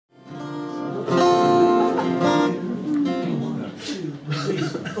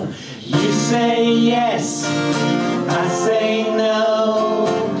say yes, I say no.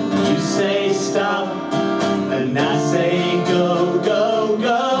 You say stop, and I say go, go,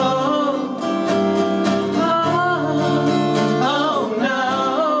 go. Oh,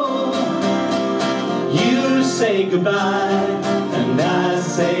 no. You say goodbye, and I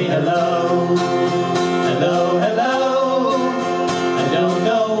say hello. Hello, hello. I don't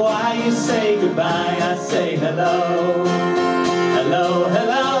know why you say goodbye, I say hello. Hello,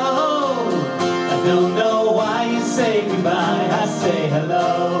 hello. I don't know why you say goodbye, I say hello.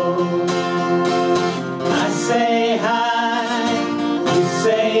 I say hi, you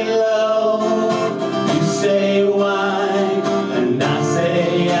say low, you say why, and I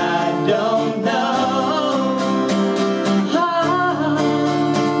say I don't know.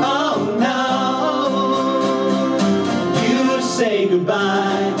 Oh no. You say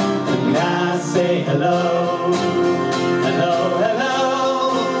goodbye, and I say hello. Hello, hello.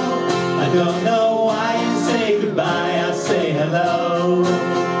 I don't know why you say goodbye, I say hello.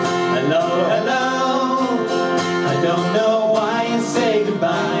 Hello, hello. I don't know why you say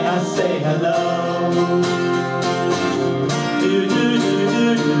goodbye, I say hello. Do do do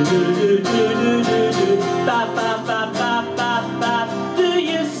do do do do do do do. Ba ba ba ba ba ba. Do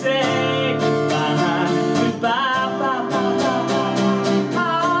you say goodbye? Goodbye, ba ba ba ba.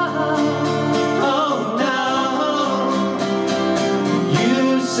 Oh no.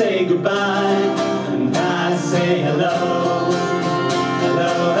 You say goodbye, and I say hello.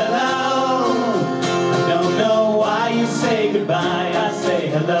 Hello, hello. I don't know why you say goodbye, I say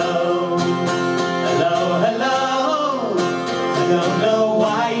hello. Hello, hello. I don't know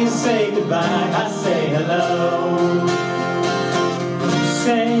why you say goodbye, I say hello. You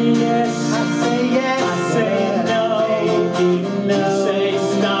say yes, I say yes. I say no, you say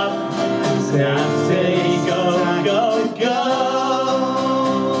stop, and I say go, go, go.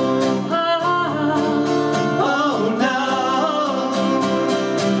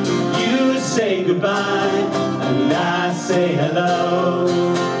 Say goodbye, and I say hello.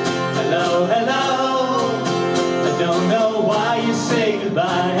 Hello, hello. I don't know why you say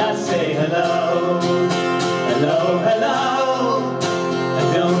goodbye, I say hello. Hello, hello.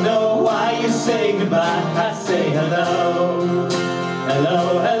 I don't know why you say goodbye, I say hello.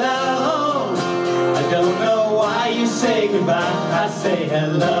 Hello, hello. I don't know why you say goodbye, I say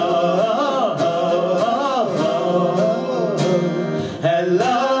hello.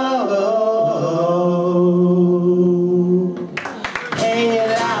 Hello.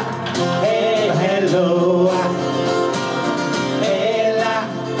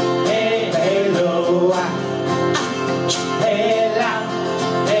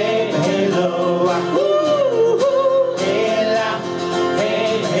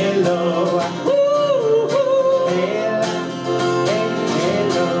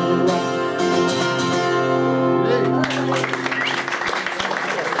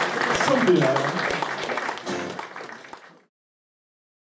 Som du är.